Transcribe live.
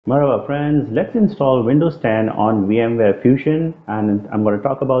Merhaba friends, let's install Windows 10 on VMware Fusion, and I'm going to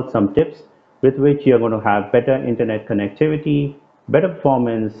talk about some tips with which you're going to have better internet connectivity, better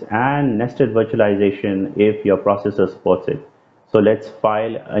performance and nested virtualization if your processor supports it. So let's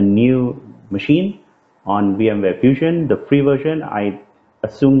file a new machine on VMware Fusion, the free version. I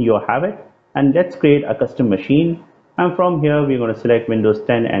assume you have it, and let's create a custom machine, and from here we're going to select Windows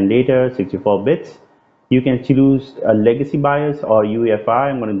 10 and later 64 bits. You can choose a legacy BIOS or UEFI.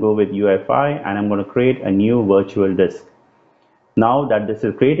 I'm going to go with UEFI and I'm going to create a new virtual disk. Now that this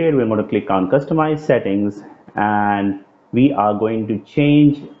is created, we're going to click on customize settings and we are going to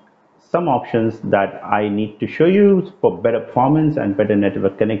change some options that I need to show you for better performance and better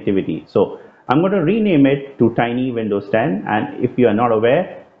network connectivity. So I'm going to rename it to Tiny Windows 10, and if you are not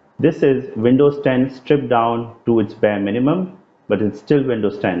aware, this is Windows 10 stripped down to its bare minimum, but it's still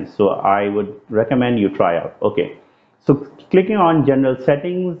Windows 10. So I would recommend you try out. Okay. So clicking on general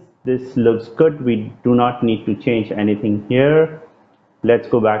settings, this looks good. We do not need to change anything here. Let's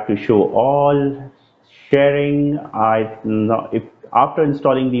go back to show all sharing. If after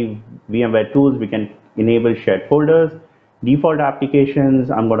installing the VMware tools, we can enable shared folders, default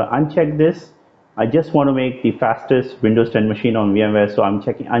applications. I'm going to uncheck this. I just want to make the fastest Windows 10 machine on VMware, so I'm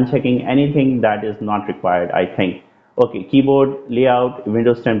unchecking anything that is not required, I think. Okay, keyboard layout,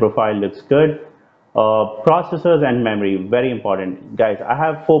 Windows 10 profile looks good. Processors and memory, very important. Guys, I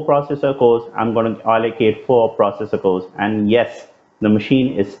have 4 processor cores. I'm going to allocate 4 processor cores. And yes, the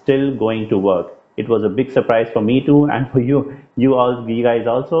machine is still going to work. It was a big surprise for me too, and for you guys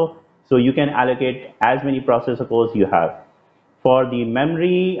also. So you can allocate as many processor cores you have. For the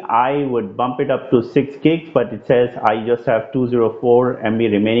memory, I would bump it up to 6 gigs, but it says I just have 204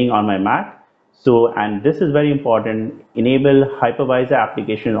 MB remaining on my Mac. So, and this is very important, enable hypervisor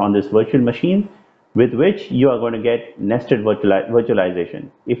application on this virtual machine, with which you are going to get nested virtualization.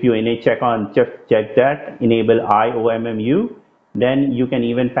 If you check that, enable IOMMU, then you can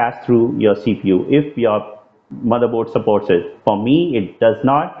even pass through your CPU if your motherboard supports it. For me, it does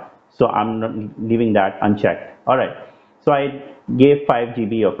not, so I'm leaving that unchecked. All right. So I gave 5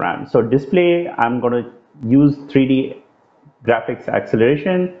 GB of RAM. So display, I'm going to use 3D graphics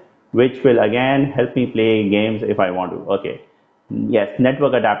acceleration, which will again help me play games if I want to. Okay. Yes,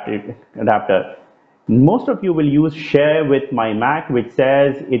 network adapter. Most of you will use share with my Mac, which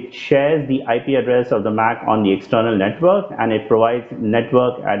says it shares the IP address of the Mac on the external network and it provides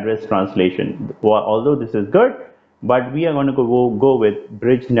network address translation. Although this is good, but we are going to go with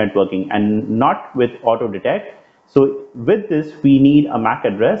bridge networking and not with auto detect. So with this, we need a MAC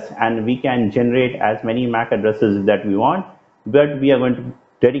address and we can generate as many MAC addresses that we want, but we are going to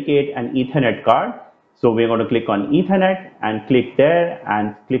dedicate an Ethernet card. So we're going to click on Ethernet and click there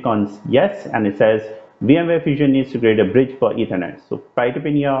and click on yes, and it says VMware Fusion needs to create a bridge for Ethernet. So type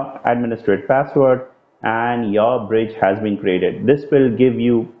in your administrative password and your bridge has been created. This will give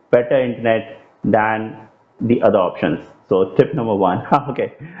you better internet than the other options. So tip number 1.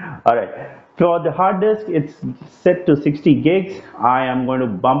 Okay. All right. For the hard disk, it's set to 60 gigs. I am going to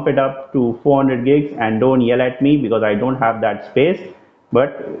bump it up to 400 gigs, and don't yell at me because I don't have that space,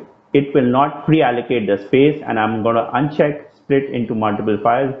 but it will not pre-allocate the space, and I'm going to uncheck split into multiple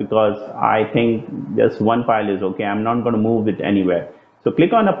files because I think just one file is okay. I'm not going to move it anywhere. So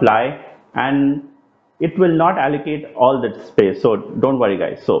click on apply and it will not allocate all the space. So don't worry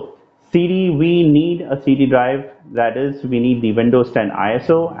guys. So CD, we need a CD drive, that is we need the Windows 10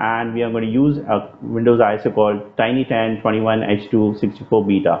 ISO, and we are going to use a Windows ISO called Tiny1021H264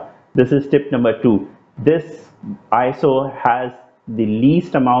 beta. This is tip number 2. This ISO has the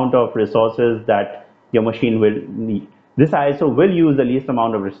least amount of resources that your machine will need. This ISO will use the least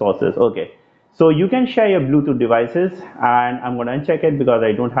amount of resources. Okay, so you can share your Bluetooth devices, and I'm going to uncheck it because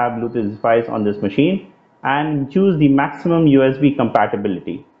I don't have Bluetooth device on this machine, and choose the maximum USB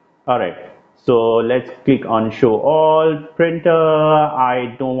compatibility. All right, so let's click on show all. Printer,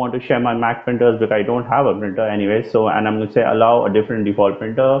 I don't want to share my Mac printers because I don't have a printer anyway. So, and I'm going to say allow a different default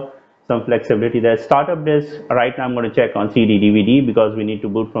printer. Some flexibility there. Startup disk, right now I'm going to check on CD DVD because we need to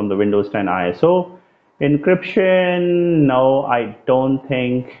boot from the Windows 10 ISO. Encryption, no, I don't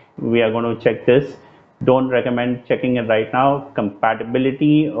think we are going to check this. Don't recommend checking it right now.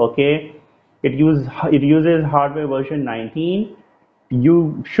 Compatibility, okay. It uses hardware version 19.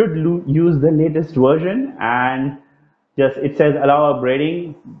 You should use the latest version, and just it says allow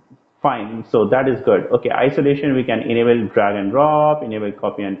upgrading. Fine, so that is good. Okay, isolation, we can enable drag and drop, enable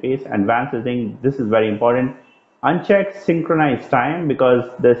copy and paste. Advanced setting, this is very important. Uncheck synchronize time because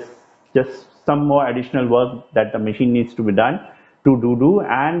there's just some more additional work that the machine needs to be done to do,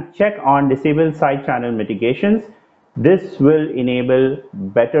 and check on disable side channel mitigations. This will enable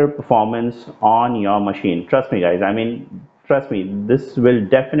better performance on your machine. Trust me guys, I mean, trust me, this will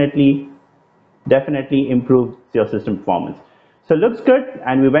definitely improve your system performance. So looks good,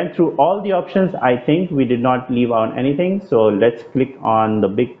 and we went through all the options. I think we did not leave out anything. So let's click on the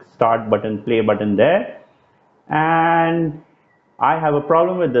big start button, play button there. And I have a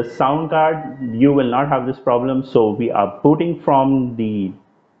problem with the sound card. You will not have this problem. So we are booting from the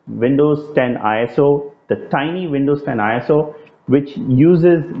Windows 10 ISO, the tiny Windows 10 ISO, which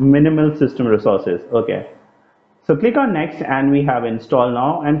uses minimal system resources. Okay. So click on next, and we have install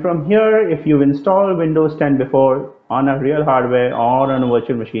now. And from here, if you've installed Windows 10 before on a real hardware or on a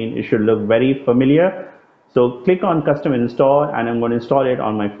virtual machine, it should look very familiar. So click on custom install, and I'm going to install it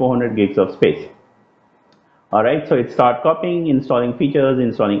on my 400 gigs of space. All right, so it start copying, installing features,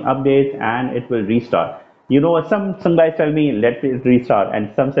 installing updates, and it will restart. You know what? Some guys tell me let it restart,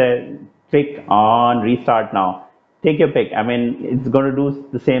 and some say click on restart now. Take your pick. I mean, it's going to do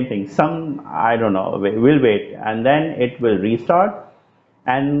the same thing. Some, I don't know, we'll wait, and then it will restart.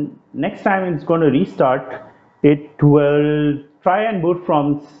 And next time it's going to restart, it will try and boot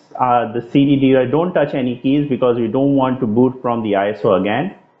from the CD drive. Don't touch any keys because we don't want to boot from the ISO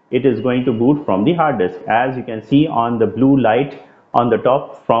again. It is going to boot from the hard disk, as you can see on the blue light on the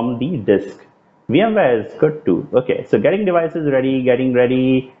top from the disk. VMware is good too. Okay, so getting devices ready, getting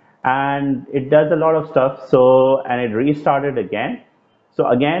ready, and it does a lot of stuff. So, and it restarted again. So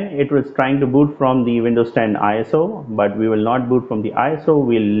again, it was trying to boot from the Windows 10 ISO, but we will not boot from the ISO.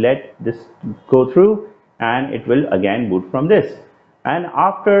 We'll let this go through, and it will again boot from this. And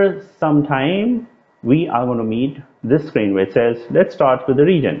after some time, we are going to meet this screen where it says, let's start with the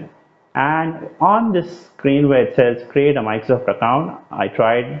region. And on this screen where it says create a Microsoft account, I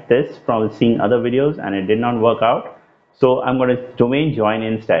tried this from seeing other videos and it did not work out. So I'm going to domain join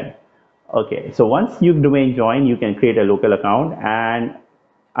instead. Okay, so once you domain join, you can create a local account and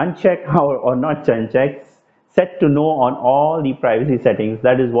uncheck or not uncheck, set to no on all the privacy settings.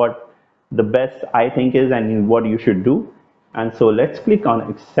 That is what the best I think is and what you should do. And so let's click on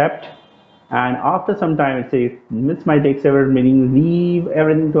accept. And after some time, it says this might take several minutes, leave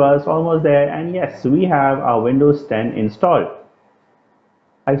everything to us, almost there. And yes, we have our Windows 10 installed.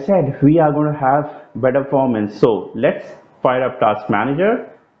 I said we are going to have better performance. So let's fire up Task Manager.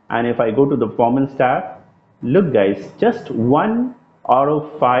 And if I go to the performance tab, look guys, just 1 out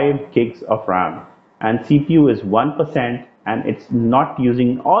of 5 gigs of RAM, and CPU is 1%, and it's not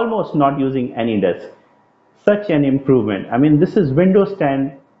using, almost not using any disk. Such an improvement. I mean, this is Windows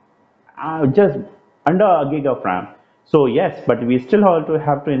 10, just under a gig of RAM. So yes, but we still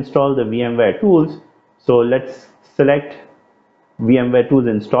have to install the VMware tools. So let's select VMware tools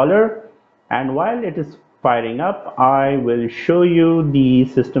installer, and while it is firing up, I will show you the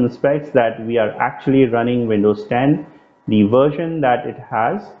system specs that we are actually running Windows 10, the version that it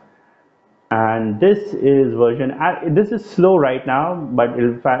has. And this is version, this is slow right now, but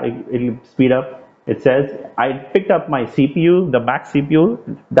it'll speed up. It says I picked up my CPU, the Mac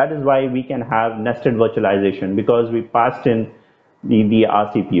CPU. That is why we can have nested virtualization, because we passed in the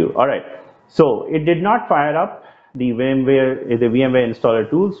CPU. All right, so it did not fire up the VMware installer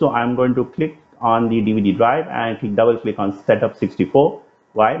tool. So I'm going to click on the DVD drive and double click on setup 64.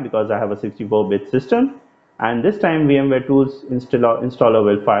 Why? Because I have a 64-bit system. And this time VMware tools installer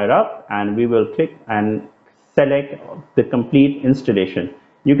will fire up, and we will click and select the complete installation.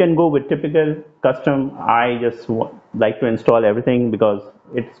 You can go with typical custom. I just like to install everything because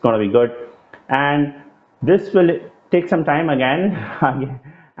it's going to be good. And this will take some time again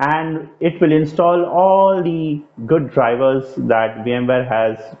and it will install all the good drivers that VMware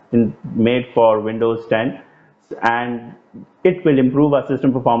has made for Windows 10, and it will improve our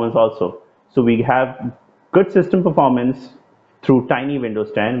system performance also. So we have good system performance through tiny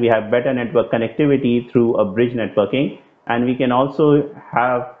Windows 10. We have better network connectivity through a bridge networking, and we can also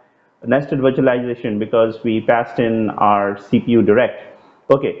have nested virtualization because we passed in our CPU direct.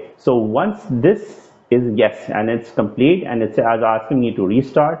 Okay, so once this is yes and it's complete and it's asking me to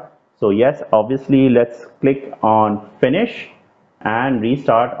restart, so yes, obviously let's click on finish and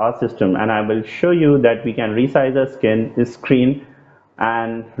restart our system, and I will show you that we can resize the screen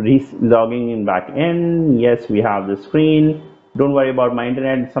and logging in back in. Yes, we have the screen. Don't worry about my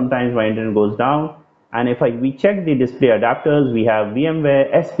internet. Sometimes my internet goes down. And if we check the display adapters, we have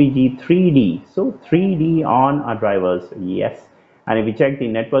VMware SPG 3D. So 3D on our drivers, yes. And if we check the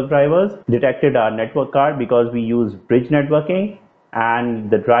network drivers, detected our network card because we use bridge networking, and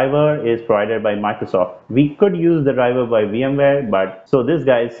the driver is provided by Microsoft. We could use the driver by VMware, but so this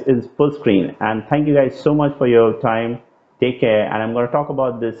guys is full screen. And thank you guys so much for your time. Take care, and I'm going to talk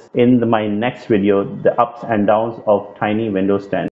about this in my next video, the ups and downs of tiny Windows 10.